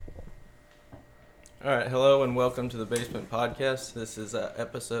All right, hello and welcome to the Basement Podcast. This is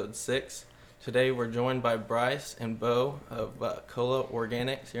episode 6. Today we're joined by Bryce and Beau of Kola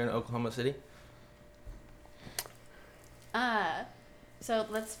Organics here in Oklahoma City. So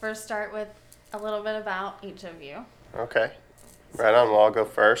let's first start with a little bit about each of you. Okay. Right on. Well, I'll go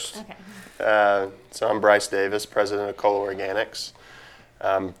first. Okay. So I'm Bryce Davis, president of Kola Organics.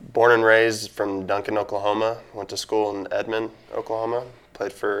 Born and raised from Duncan, Oklahoma. Went to school in Edmond, Oklahoma.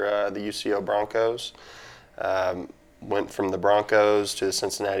 Played for the UCO Broncos. Went from the Broncos to the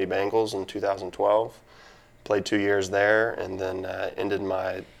Cincinnati Bengals in 2012. Played 2 years there, and then ended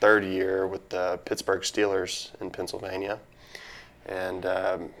my third year with the Pittsburgh Steelers in Pennsylvania. And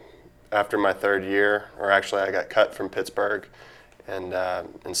after my third year, or actually I got cut from Pittsburgh, and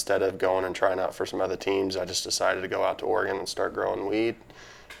instead of going and trying out for some other teams, I just decided to go out to Oregon and start growing weed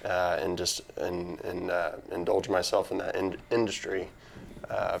and just indulge myself in that industry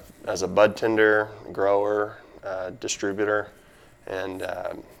as a bud tender, grower, distributor, and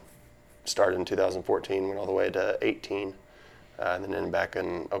started in 2014, went all the way to 18, and then ended back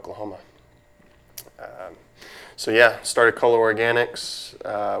in Oklahoma. Started Kola Organics.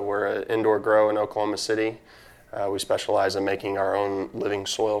 We're an indoor grow in Oklahoma City. We specialize in making our own living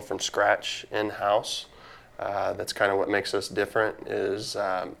soil from scratch in-house. That's kind of what makes us different is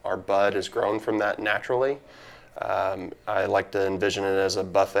our bud is grown from that naturally. I like to envision it as a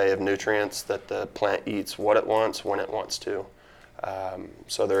buffet of nutrients that the plant eats what it wants, when it wants to.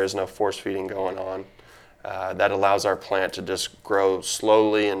 So there is no force feeding going on. That allows our plant to just grow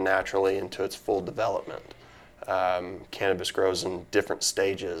slowly and naturally into its full development. Cannabis grows in different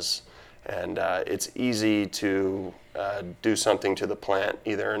stages, and it's easy to do something to the plant,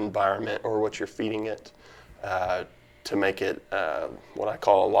 either environment or what you're feeding it, to make it what I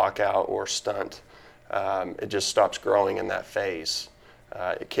call a lockout or stunt. It just stops growing in that phase.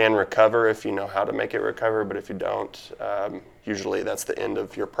 It can recover if you know how to make it recover, but if you don't, usually that's the end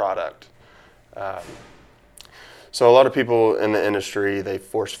of your product. So a lot of people in the industry, they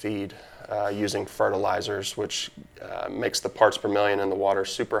force feed using fertilizers, which makes the parts per million in the water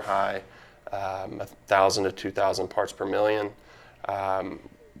super high, 1,000 to 2,000 parts per million.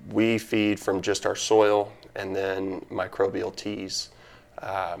 We feed from just our soil and then microbial teas.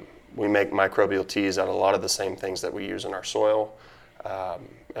 We make microbial teas out of a lot of the same things that we use in our soil, and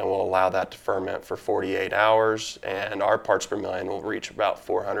we'll allow that to ferment for 48 hours, and our parts per million will reach about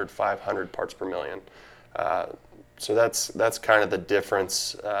 400, 500 parts per million. So that's kind of the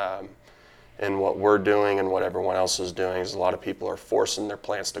difference in what we're doing and what everyone else is doing. Is a lot of people are forcing their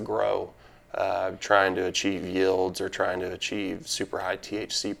plants to grow, trying to achieve yields or trying to achieve super high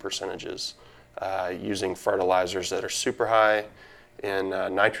THC percentages, using fertilizers that are super high in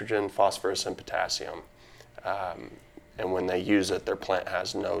nitrogen, phosphorus, and potassium. And when they use it, their plant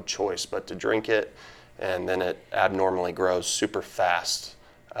has no choice but to drink it, and then it abnormally grows super fast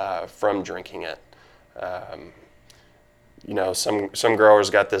from drinking it. Some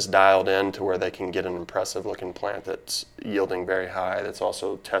growers got this dialed in to where they can get an impressive looking plant that's yielding very high, that's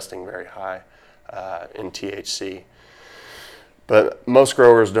also testing very high in THC. But most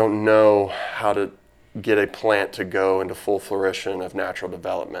growers don't know how to get a plant to go into full flourishing of natural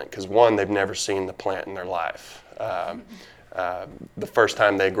development because, one, they've never seen the plant in their life. The first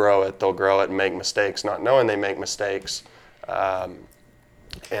time they grow it, they'll grow it and make mistakes, not knowing they make mistakes.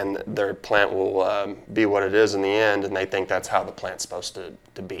 And their plant will be what it is in the end, and they think that's how the plant's supposed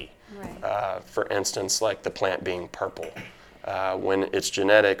to be. Right. For instance, like the plant being purple. When it's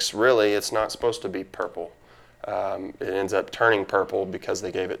genetics, really, it's not supposed to be purple. It ends up turning purple because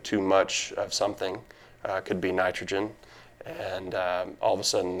they gave it too much of something. Could be nitrogen, and all of a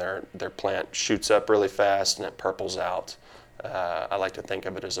sudden their plant shoots up really fast and it purples out. I like to think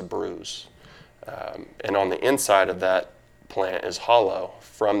of it as a bruise. And on the inside of that plant is hollow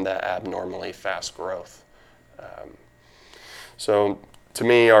from that abnormally fast growth. So to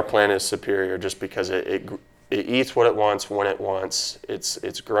me, our plant is superior just because it eats what it wants when it wants.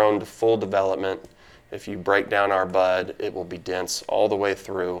 It's grown to full development. If you break down our bud, it will be dense all the way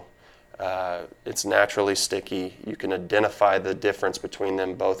through. It's naturally sticky. You can identify the difference between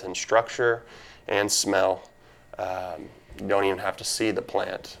them both in structure and smell. You don't even have to see the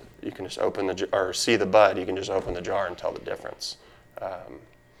plant. You can just open or see the bud. You can just open the jar and tell the difference.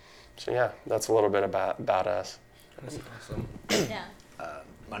 That's a little bit about us. That's awesome. Yeah.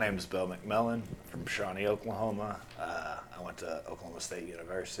 My name is Beau McMillan from Shawnee, Oklahoma. I went to Oklahoma State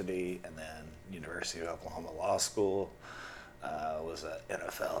University and then University of Oklahoma Law School. Was an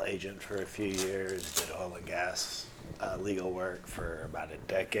NFL agent for a few years, did oil and gas legal work for about a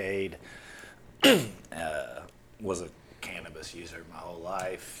decade. Was a cannabis user my whole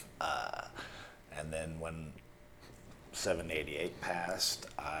life. And And then when 788 passed,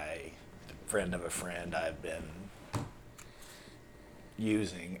 friend of a friend, I've been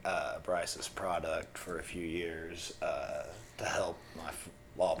using Bryce's product for a few years to help my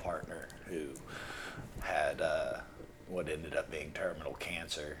law partner who had what ended up being terminal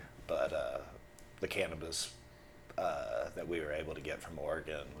cancer, but the cannabis that we were able to get from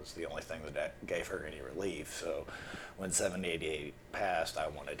Oregon was the only thing that gave her any relief. So when 788 passed, I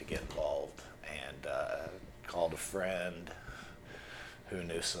wanted to get involved and called a friend who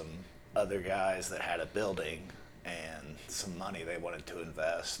knew some other guys that had a building and some money they wanted to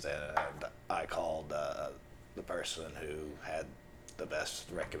invest, and I called the person who had the best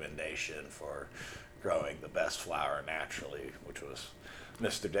recommendation for growing the best flower naturally, which was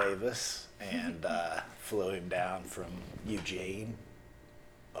Mr. Davis, and flew him down from Eugene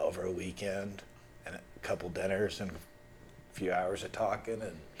over a weekend and a couple dinners and a few hours of talking,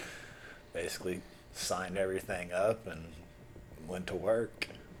 and basically signed everything up and went to work.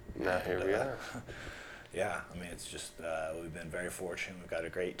 Now here we are. Yeah, I mean, it's just, we've been very fortunate. We've got a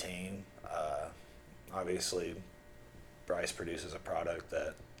great team. Obviously, Bryce produces a product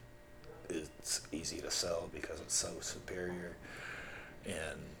that is easy to sell because it's so superior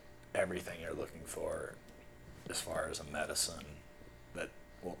in everything you're looking for as far as a medicine that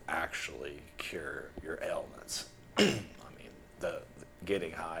will actually cure your ailments. I mean, the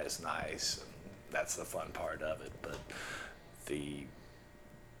getting high is nice, and that's the fun part of it, but the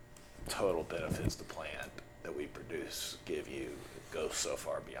total benefits the plant that we produce give you goes so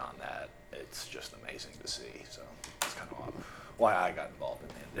far beyond that. It's just amazing to see. So that's kind of why I got involved in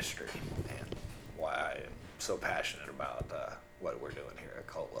the industry and why I am so passionate about what we're doing here at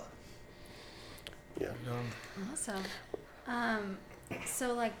Kola. Yeah. Awesome.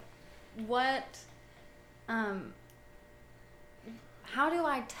 So like what, how do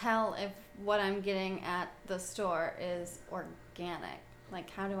I tell if what I'm getting at the store is organic?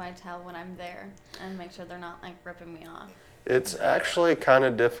 Like, how do I tell when I'm there and make sure they're not like ripping me off? It's actually kind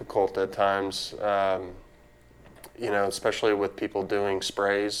of difficult at times, especially with people doing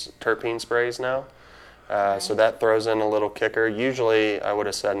sprays, terpene sprays now. So that throws in a little kicker. Usually, I would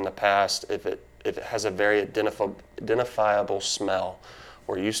have said in the past, if it has a very identifiable smell,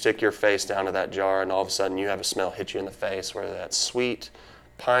 where you stick your face down to that jar and all of a sudden you have a smell hit you in the face, whether that's sweet,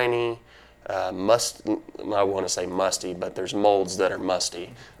 piney, I want to say musty, but there's molds that are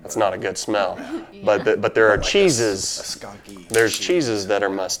musty. That's not a good smell. Yeah. But there are like cheeses. A skunky. There's cheeses that are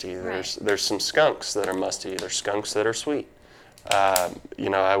musty. Right. There's some skunks that are musty. There's skunks that are sweet.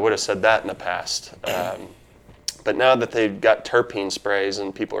 I would have said that in the past. But now that they've got terpene sprays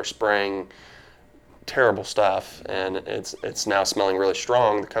and people are spraying terrible stuff and it's now smelling really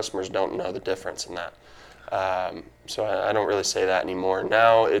strong, the customers don't know the difference in that. So I don't really say that anymore.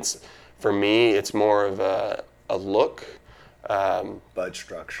 Now for me, it's more of a look. Bud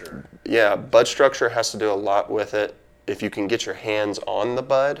structure. Yeah, bud structure has to do a lot with it. If you can get your hands on the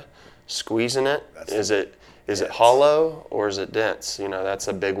bud, squeezing it, is it hollow or is it dense? That's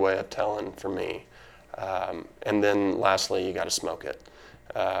a big way of telling for me. And then lastly, you got to smoke it.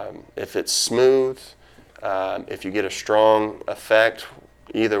 If it's smooth, if you get a strong effect,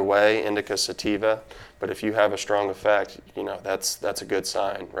 either way, indica, sativa. But if you have a strong effect, that's a good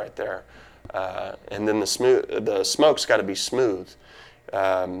sign right there. And then the smoke's got to be smooth.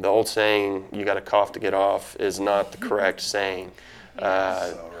 The old saying, "You got to cough to get off," is not the correct saying.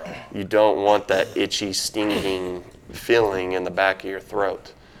 So wrong. You don't want that itchy, stinging feeling in the back of your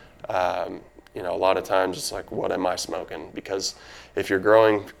throat. A lot of times it's like, what am I smoking? Because if you're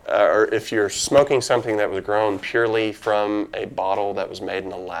growing, or if you're smoking something that was grown purely from a bottle that was made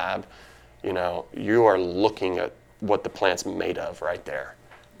in a lab, you are looking at what the plant's made of right there.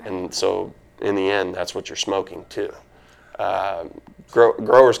 And so in the end, that's what you're smoking too.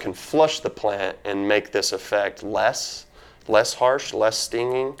 Growers can flush the plant and make this effect less harsh, less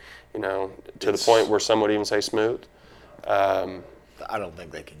stinging, to the point where some would even say smooth. I don't think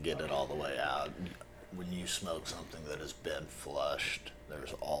they can get it all the way out. When you smoke something that has been flushed,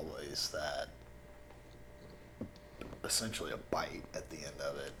 there's always that, essentially a bite at the end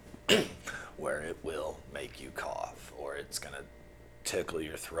of it, where it will make you cough or it's going to tickle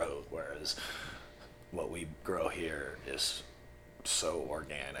your throat, whereas what we grow here is so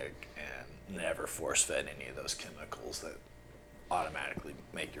organic and never force-fed any of those chemicals that automatically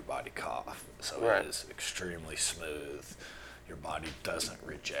make your body cough. So Right. It is extremely smooth. Your body doesn't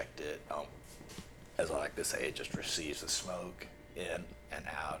reject it. As I like to say, it just receives the smoke in and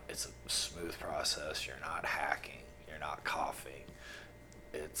out. It's a smooth process. You're not hacking. You're not coughing.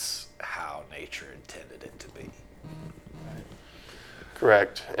 It's how nature intended it to be.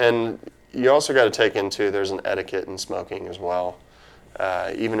 Correct. And you also got to take into, there's an etiquette in smoking as well.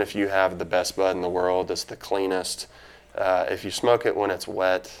 Even if you have the best bud in the world, it's the cleanest. If you smoke it when it's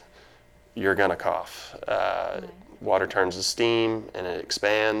wet, you're gonna cough. Water turns to steam and it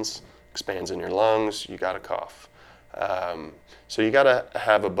expands in your lungs. You gotta cough. So you gotta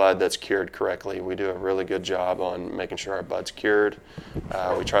have a bud that's cured correctly. We do a really good job on making sure our bud's cured.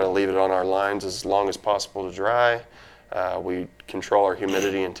 We try to leave it on our lines as long as possible to dry. We control our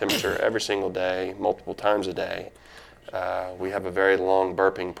humidity and temperature every single day, multiple times a day. We have a very long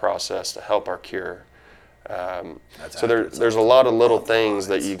burping process to help our cure. So there's a lot of little things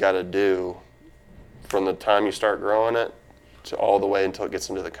that you got to do from the time you start growing it to all the way until it gets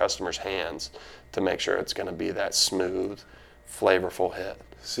into the customer's hands to make sure it's going to be that smooth, flavorful hit.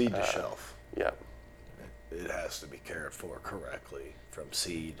 Seed to shelf. Yeah. It has to be cared for correctly from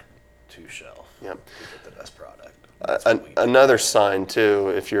seed to shelf. Yep. To get the best product. Another sign too,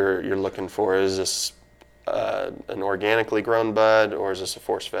 if you're looking for, is this an organically grown bud or is this a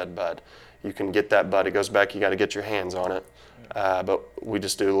force-fed bud? You can get that bud. It goes back, you got to get your hands on it. But we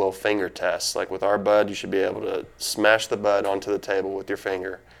just do a little finger test. Like with our bud, you should be able to smash the bud onto the table with your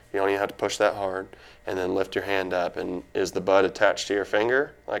finger. You don't even have to push that hard. And then lift your hand up. And is the bud attached to your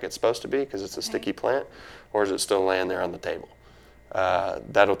finger like it's supposed to be because it's a sticky plant? Or is it still laying there on the table?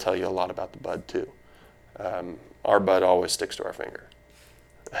 That'll tell you a lot about the bud too. Our bud always sticks to our finger.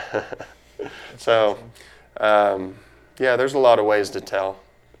 So, yeah, there's a lot of ways to tell.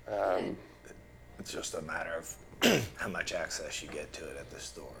 It's just a matter of how much access you get to it at the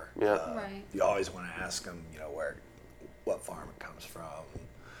store. Yeah. Right. You always want to ask them, what farm it comes from.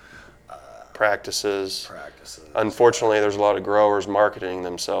 Practices. Practices. Unfortunately, there's a lot of growers marketing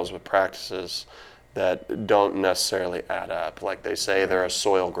themselves with practices that don't necessarily add up. Like they say they're a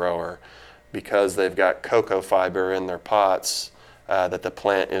soil grower because they've got cocoa fiber in their pots that the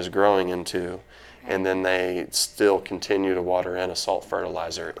plant is growing into, and then they still continue to water in a salt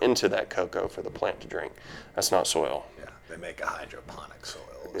fertilizer into that cocoa for the plant to drink. That's not soil. Yeah, they make a hydroponic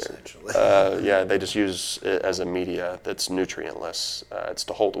soil, essentially. Yeah, they just use it as a media that's nutrientless. It's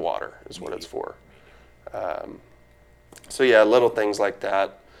to hold water is what it's for. So yeah, little things like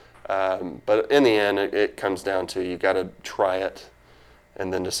that. But in the end, it comes down to you got to try it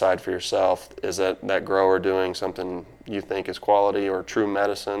and then decide for yourself, is that grower doing something you think is quality or true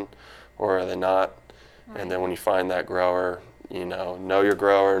medicine, or are they not? Right. And then when you find that grower, know your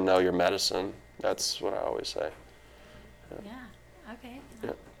grower, know your medicine. That's what I always say. Yeah. Okay.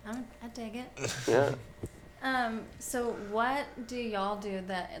 Yeah. I dig it. Yeah. So what do y'all do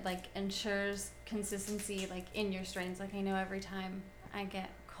that ensures consistency in your strains? I know every time I get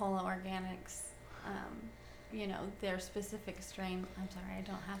Kola Organics, their specific strain. I'm sorry, I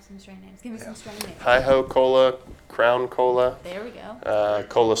don't have some strain names. Give me some strain names. Hi-Ho Cola, Crown Cola. There we go.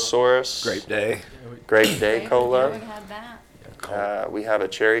 Colasaurus. Grape Day. Grape Day Cola. Yeah, we had that. We have a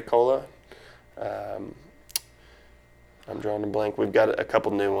cherry cola. I'm drawing a blank. We've got a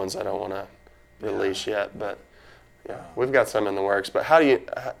couple new ones I don't want to release yet, but yeah, we've got some in the works. But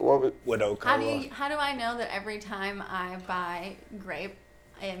Widow Cola. How do I know that every time I buy grape,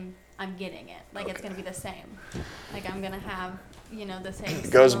 I'm getting it? It's going to be the same. I'm going to have, the same.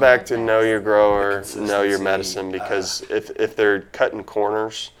 Goes back to know your grower, know your medicine, because if they're cutting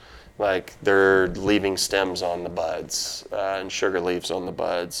corners, they're leaving stems on the buds and sugar leaves on the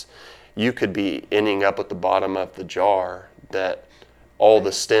buds, you could be ending up at the bottom of the jar that all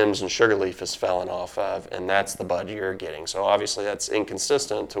the stems and sugar leaf is falling off of, and that's the bud you're getting. So obviously that's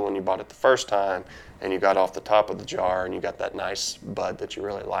inconsistent to when you bought it the first time and you got off the top of the jar and you got that nice bud that you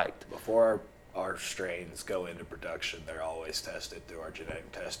really liked. Before our strains go into production, they're always tested through our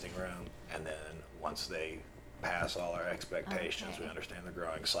genetic testing room, and then once they pass all our expectations, we understand the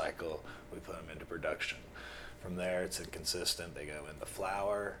growing cycle, we put them into production. From there, it's inconsistent. They go into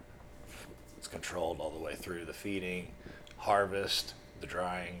flower. It's controlled all the way through the feeding, harvest, the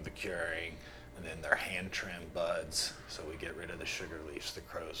drying, the curing, and then they're hand-trimmed buds. So we get rid of the sugar leaves, the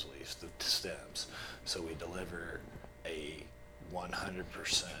crow's leaves, the stems. So we deliver a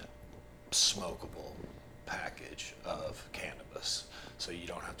 100% smokable package of cannabis. So you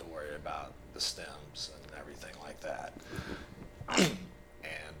don't have to worry about the stems and everything like that.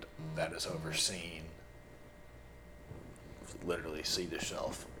 And that is overseen literally seed to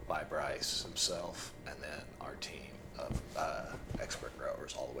shelf by Bryce himself, and then our team of expert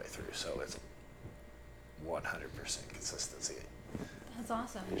growers all the way through. So it's 100% consistency. That's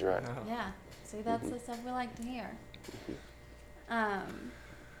awesome. He's right. Yeah. See, that's the stuff we like to hear.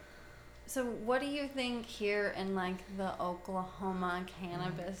 So what do you think here in the Oklahoma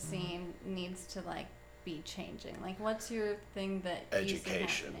cannabis scene needs to be changing? What's your thing that Education. you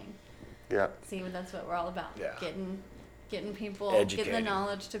see happening? Yeah. See, that's what we're all about. Yeah. Getting people, getting the Educating.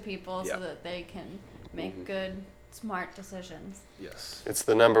 knowledge to people Yeah. so that they can make good, smart decisions. Yes. It's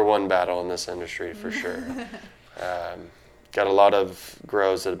the number one battle in this industry for sure. Got a lot of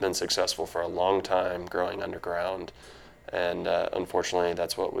grows that have been successful for a long time growing underground, and unfortunately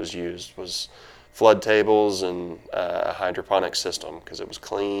that's what was used was flood tables and a hydroponic system because it was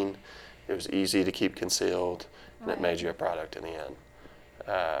clean, it was easy to keep concealed, and it Right. made you a product in the end.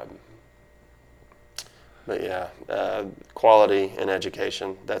 But yeah, quality and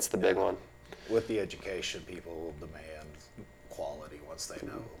education, that's the big one. With the education, people will demand quality once they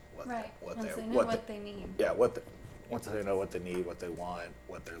know what Right. what Once they they know what what they, they need. yeah once they know what they need, what they want,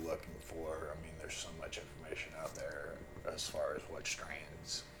 what they're looking for. I mean, there's so much information out there as far as what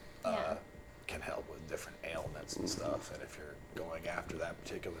strains Yeah. can help with different ailments and stuff. And if you're going after that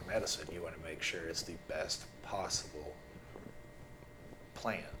particular medicine, you want to make sure it's the best possible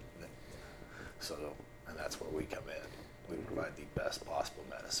plan. So, and that's where we come in. We provide the best possible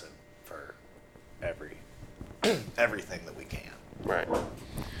medicine for everything that we can. Right.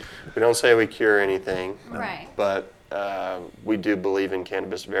 We don't say we cure anything, Right. but we do believe in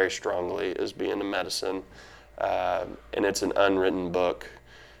cannabis very strongly as being a medicine, and it's an unwritten book,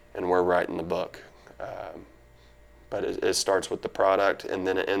 and we're writing the book. But it starts with the product, and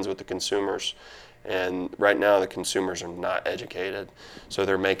then it ends with the consumers. And right now, the consumers are not educated, so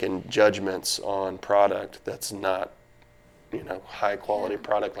they're making judgments on product that's not, high quality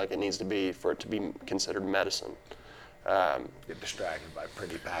product like it needs to be for it to be considered medicine. Get distracted by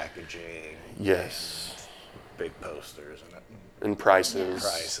pretty packaging. Yes. And big posters And prices.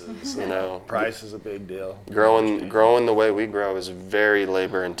 prices. Price is a big deal. Growing the way we grow is very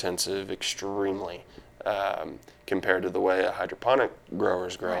labor intensive, extremely, compared to the way a hydroponic grower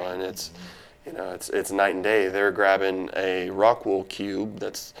is growing. Right. It's night and day. They're grabbing a rock wool cube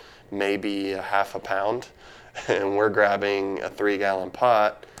that's maybe a half a pound, and we're grabbing a 3-gallon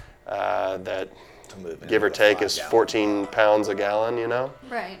pot that, To move give or into the take, is 5-gallon 14 pounds a gallon.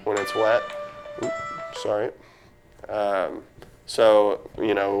 Right. When it's wet. Oops, sorry. So,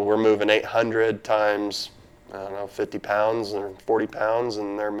 we're moving 800 times, 50 pounds or 40 pounds,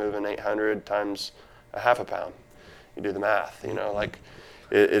 and they're moving 800 times a half a pound. You do the math,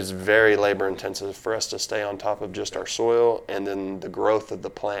 it is very labor intensive for us to stay on top of just our soil and then the growth of the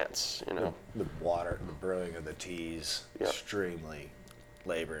plants, The water, the brewing of the teas, Yep. extremely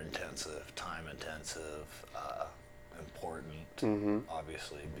labor intensive, time intensive, important,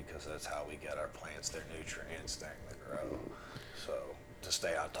 obviously, because that's how we get our plants their nutrients during the grow. So to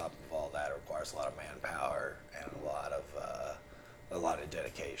stay on top of all that requires a lot of manpower and a lot of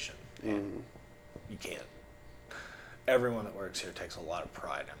dedication. And you can't. Everyone that works here takes a lot of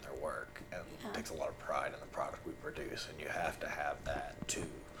pride in their work and takes a lot of pride in the product we produce, and you have to have that to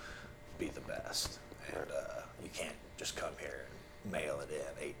be the best. And you can't just come here and mail it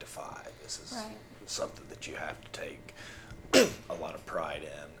in 8 to 5. This is Right. something that you have to take a lot of pride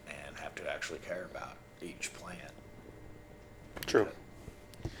in and have to actually care about each plant. True.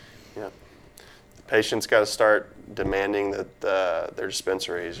 Yeah. The patient's got to start demanding that their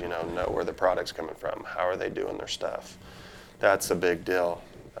dispensaries, know where the product's coming from. How are they doing their stuff? That's a big deal,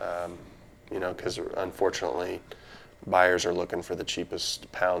 because unfortunately, buyers are looking for the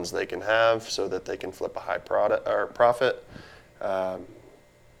cheapest pounds they can have so that they can flip a high product or profit.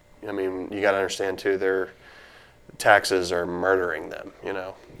 You got to understand too, their taxes are murdering them.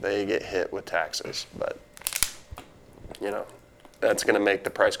 They get hit with taxes, but that's going to make the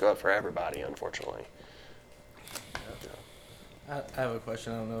price go up for everybody, unfortunately. I have a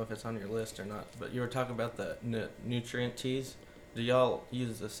question. I don't know if it's on your list or not, but you were talking about the nutrient teas. Do y'all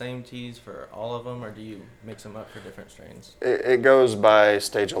use the same teas for all of them, or do you mix them up for different strains? It goes by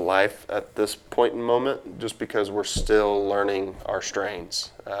stage of life at this point in moment, just because we're still learning our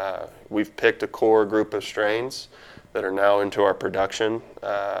strains. We've picked a core group of strains that are now into our production,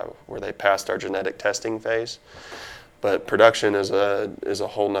 where they passed our genetic testing phase. But production is a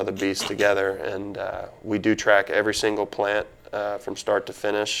whole nother beast together, and we do track every single plant from start to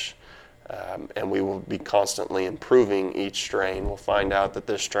finish, and we will be constantly improving each strain. We'll find out that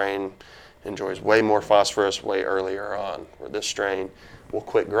this strain enjoys way more phosphorus way earlier on, where this strain will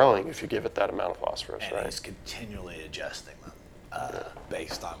quit growing if you give it that amount of phosphorus. And right? he's continually adjusting them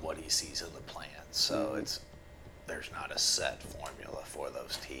based on what he sees in the plant. So there's not a set formula for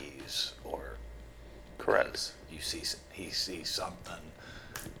those teas, or Correct. he sees something.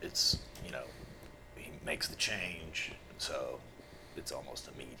 It's he makes the change, so it's almost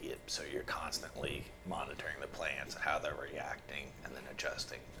immediate. So you're constantly monitoring the plants, how they're reacting, and then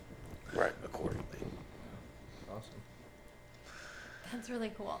adjusting Right. accordingly. Awesome. That's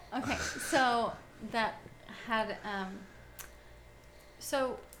really cool. Okay, so that had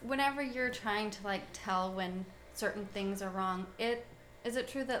so whenever you're trying to like tell when certain things are wrong, is it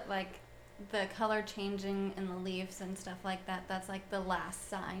true that like the color changing in the leaves and stuff like that, that's like the last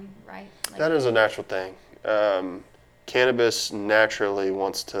sign, right? Like, That is a natural thing. Cannabis naturally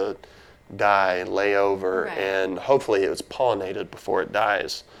wants to die, lay over, Right. and hopefully it's pollinated before it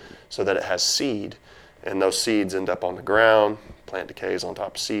dies so that it has seed. And those seeds end up on the ground, plant decays on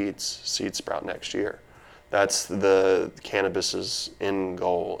top of seeds sprout next year. That's the cannabis's end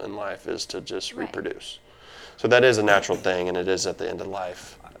goal in life, is to just Right. reproduce. So that is a natural thing, and it is at the end of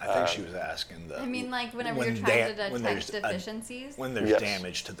life. I think she was asking I mean, like whenever when you're trying da- to when detect there's deficiencies, when there's Yes.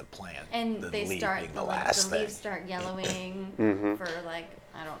 damage to the plant, and the they leaf start being the, the like, last the thing. leaves start yellowing Mm-hmm. for like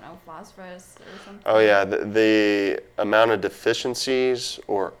I don't know, phosphorus or something. Oh yeah, the amount of deficiencies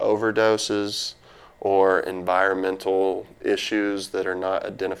or overdoses or environmental issues that are not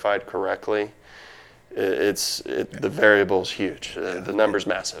identified correctly, the variable is huge. The number's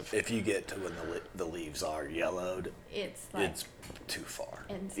massive. If you get to when the leaves are yellowed, It's like it's too far.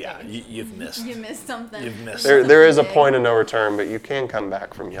 It's Yeah, stage. you've missed. You missed something. You've missed There is a Big. point of no return, but you can come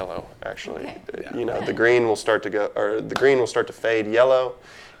back from yellow. Actually, Okay. you know, the Good. green will start to the green will start to fade yellow,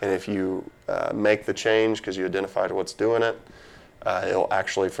 and if you make the change because you identified what's doing it, it'll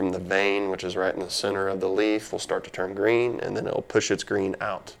actually from the vein, which is right in the center of the leaf, will start to turn green, and then it'll push its green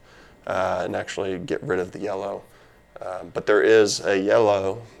out and actually get rid of the yellow. But there is a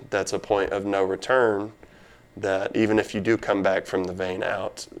yellow that's a point of no return, that even if you do come back from the vein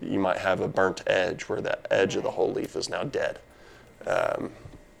out, you might have a burnt edge where that edge of the whole leaf is now dead.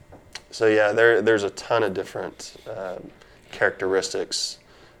 So yeah, there's a ton of different characteristics,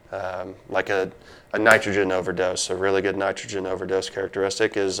 like a nitrogen overdose. A really good nitrogen overdose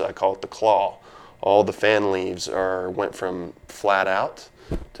characteristic is, I call it the claw. All the fan leaves went from flat out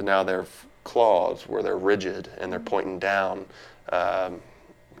to now they're claws, where they're rigid and they're pointing down, kind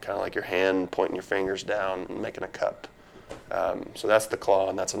of like your hand pointing your fingers down and making a cup. So that's the claw,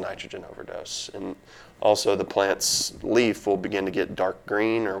 and that's a nitrogen overdose. And also the plant's leaf will begin to get dark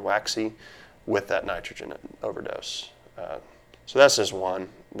green or waxy with that nitrogen overdose. So that's just one.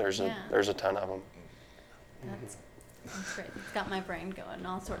 There's a ton of them. That's great. It's got my brain going in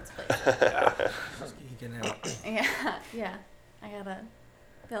all sorts of places. Just geeking out. Yeah. I gotta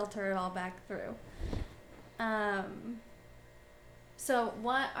filter it all back through. So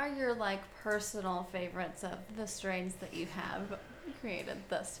what are your like personal favorites of the strains that you have created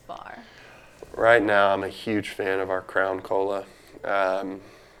thus far? Right now, I'm a huge fan of our Crown Cola.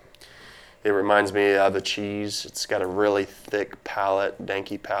 It reminds me of a cheese. It's got a really thick palate,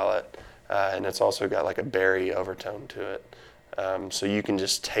 danky palate, and it's also got like a berry overtone to it. So you can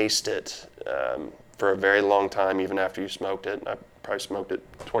just taste it for a very long time, even after you smoked it. I probably smoked it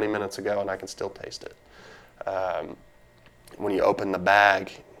 20 minutes ago, and I can still taste it. When you open the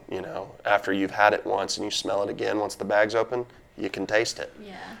bag, you know, after you've had it once and you smell it again, once the bag's open, you can taste it.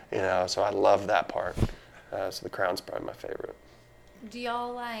 Yeah. You know, so I love that part. So the Crown's probably my favorite. Do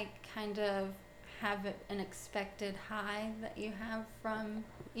y'all like kind of have an expected high that you have from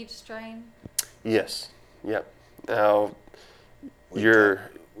each strain? Yes. Yep. Now, We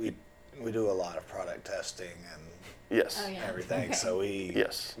do a lot of product testing and yes. Oh, yeah. everything, Okay. so we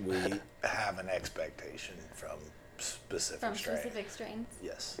Yes. have an expectation from specific From strains. specific strains?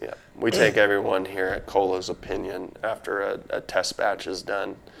 Yes. Yeah. We take everyone here at Cola's opinion after a test batch is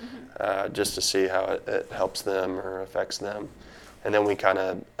done, just to see how it helps them or affects them. And then we kind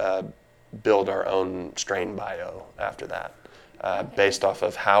of build our own strain bio after that, based off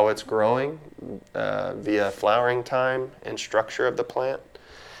of how it's growing via flowering time and structure of the plant,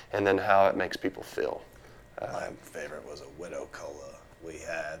 and then how it makes people feel. My favorite was a Widow Cola we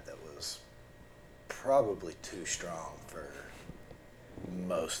had that was probably too strong for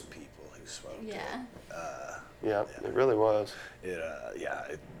most people who smoked Yeah. Yeah, it really was. it.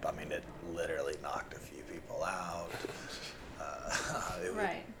 It literally knocked a few people out.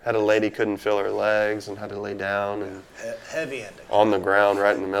 Right. Had a lady couldn't feel her legs and had to lay down and Heavy indica. on the ground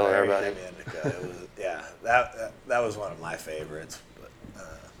right in the middle of Very everybody. heavy indica. It was, that was one of my favorites. But,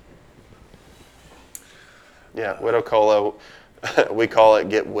 Yeah, Widow Cola, we call it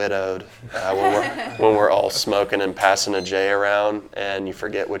get widowed when we're all smoking and passing a J around and you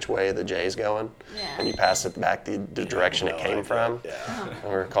forget which way the J's going and you Yeah. pass it back the direction it no came idea. from. Yeah.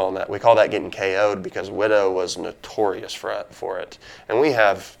 And we call that getting KO'd because Widow was notorious for it. And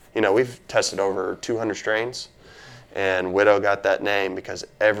we've tested over 200 strains, and Widow got that name because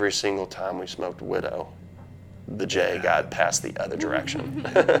every single time we smoked Widow, the J got passed the other direction.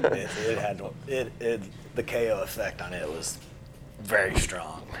 It had the KO effect on it was very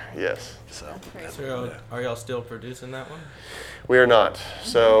strong. Yes. So, That's great. So are y'all still producing that one? We are not.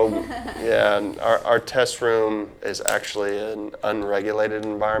 So, yeah, and our test room is actually an unregulated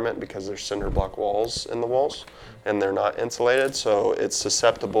environment because there's cinder block walls in the walls, and they're not insulated, so it's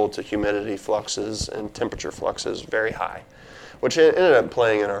susceptible to humidity fluxes and temperature fluxes very high, which ended up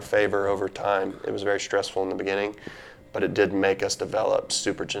playing in our favor over time. It was very stressful in the beginning, but it did make us develop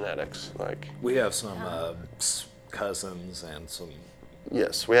super genetics. Like, we have some cousins and some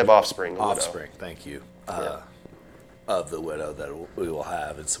yes, we have offspring. of widow. offspring, thank you, of the widow that we will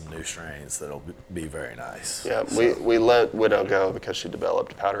have, and some new strains that'll be very nice. Yeah, So, we let widow go because she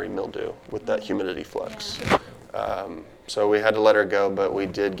developed powdery mildew with that humidity flux. So we had to let her go, but we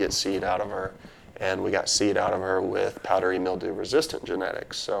did get seed out of her, and we got seed out of her with powdery mildew resistant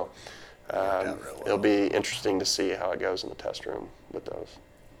genetics. So real well. it'll be interesting to see how it goes in the test room with those.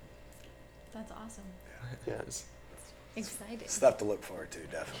 That's awesome. Yes. Exciting. stuff to look forward to,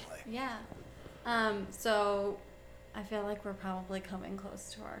 definitely. Yeah. So I feel like we're probably coming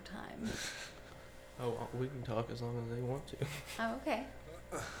close to our time. Oh, we can talk as long as they want to. Oh, okay.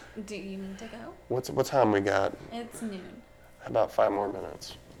 Do you need to go? What time we got? It's noon. About 5 more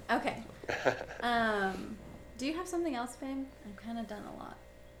minutes. Okay. Do you have something else, babe? I've kind of done a lot.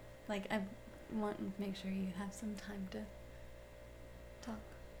 Like, I want to make sure you have some time to talk.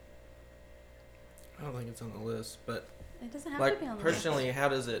 I don't think it's on the list, but It doesn't have like to be on the personally, how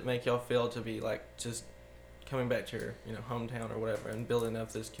does it make y'all feel to be like just coming back to your hometown or whatever and building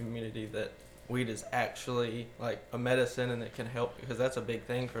up this community that weed is actually like a medicine and it can help? Because that's a big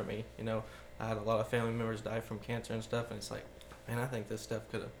thing for me. I had a lot of family members die from cancer and stuff, and it's like, man, I think this stuff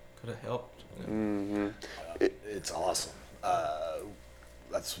could have helped. Mm-hmm. It's awesome.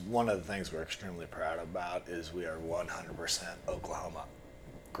 That's one of the things we're extremely proud about is we are 100% Oklahoma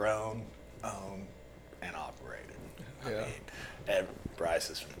grown, owned, and operated. Yeah. I mean, Ed Bryce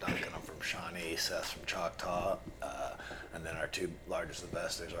is from Duncan, I'm from Shawnee, Seth's from Choctaw, and then our two largest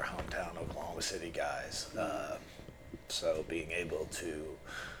investors are hometown Oklahoma City guys. So being able to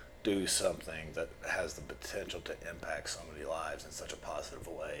do something that has the potential to impact so many lives in such a positive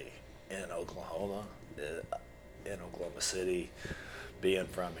way in Oklahoma, in Oklahoma City, being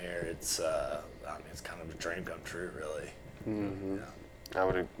from here, it's it's kind of a dream come true, really. Mm-hmm.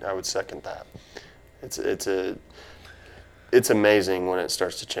 Yeah. I would second that. It's amazing when it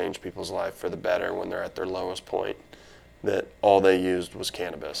starts to change people's life for the better when they're at their lowest point, that all they used was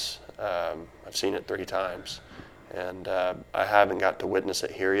cannabis. I've seen it 3 times, and I haven't got to witness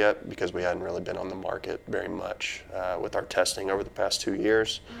it here yet because we hadn't really been on the market very much with our testing over the past 2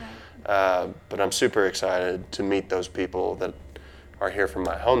 years. Right. But I'm super excited to meet those people that are here from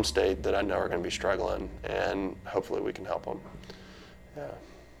my home state that I know are going to be struggling, and hopefully we can help them. Yeah.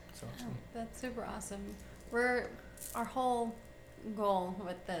 That's Oh, awesome. that's super awesome. Our whole goal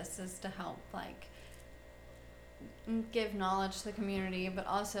with this is to help give knowledge to the community, but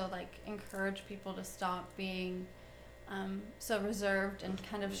also encourage people to stop being so reserved and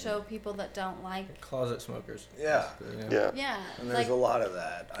kind of show people that don't like. Closet smokers. Yeah. Yeah. Yeah. And there's a lot of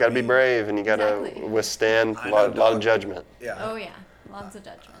that. You got to be brave, and you got to Exactly. withstand I a know lot of dog- judgment. Yeah. Oh yeah, lots of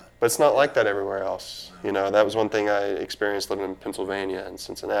judgment. But it's not like that everywhere else. That was one thing I experienced living in Pennsylvania and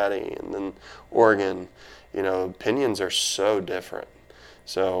Cincinnati and then Oregon. Opinions are so different.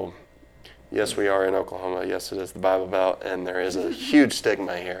 So, yes, we are in Oklahoma. Yes, it is the Bible Belt, and there is a huge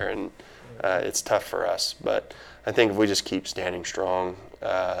stigma here, and it's tough for us. But I think if we just keep standing strong,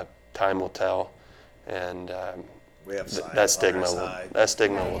 time will tell, and We have science that stigma on our will side. that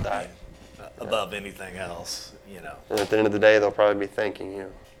stigma will die. Above anything else, And at the end of the day, they'll probably be thanking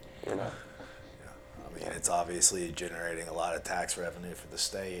you. I mean, it's obviously generating a lot of tax revenue for the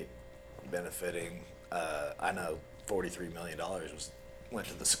state, benefiting. I know $43 million went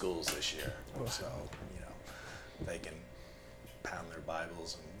to the schools this year, so they can pound their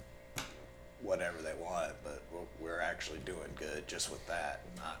Bibles and whatever they want, but we're actually doing good just with that,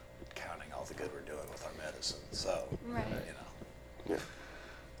 not counting all the good we're doing with our medicine. So, Right. Yeah.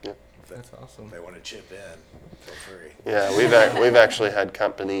 Yeah. That's awesome. If they want to chip in, feel free. Yeah, we've actually had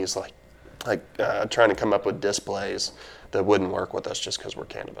companies like trying to come up with displays that wouldn't work with us just because we're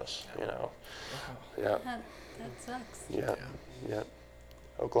cannabis. Yeah, That sucks. yeah.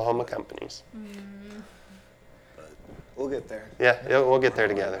 Oklahoma companies. But we'll get there. Yeah, we'll get there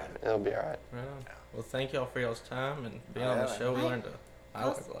together. It'll be all right. Right on. Well, thank y'all for y'all's time and being on Yeah. the show. We Right. learned I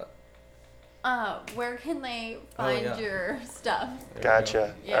learned a lot. Where can they find yeah. your stuff? There we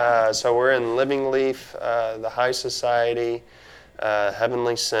Gotcha. Yeah. So we're in Living Leaf, the High Society,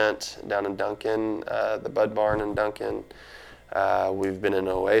 Heavenly Scent down in Duncan, the Bud Barn in Duncan. We've been in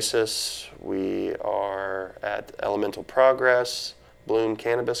Oasis. We are at Elemental Progress, Bloom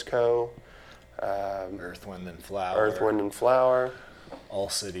Cannabis Co., Earth, Wind, and Flower. Earth, Wind, and Flower. All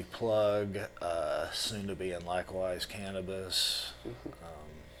City Plug, soon to be in Likewise Cannabis.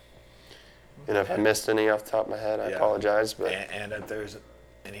 And if I missed any off the top of my head, I apologize. But and if there's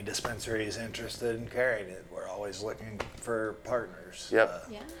any dispensaries interested in carrying it, we're always looking for partners. Yep.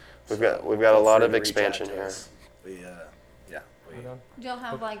 Yeah. we've got a feel lot free of to reach out expansion to here. us. We Right on. Do y'all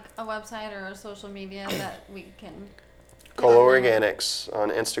have like a website or a social media that we can? Kola Organics on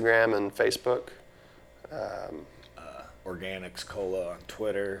Instagram and Facebook. Organics Kola on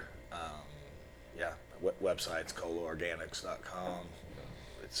Twitter. Website's kolaorganics.com.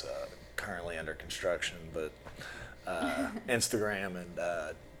 It's currently under construction, but Instagram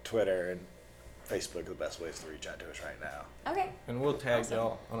and Twitter and Facebook are the best ways to reach out to us right now. Okay. And we'll tag Awesome.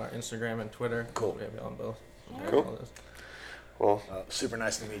 y'all on our Instagram and Twitter. Cool. We have y'all on both. Yeah. Cool. All this. Well, Super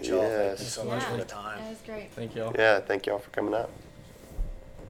nice to meet y'all. Thank you Yes. so much Yeah. for the time. That was great. Thank y'all. yeah, thank y'all for coming out.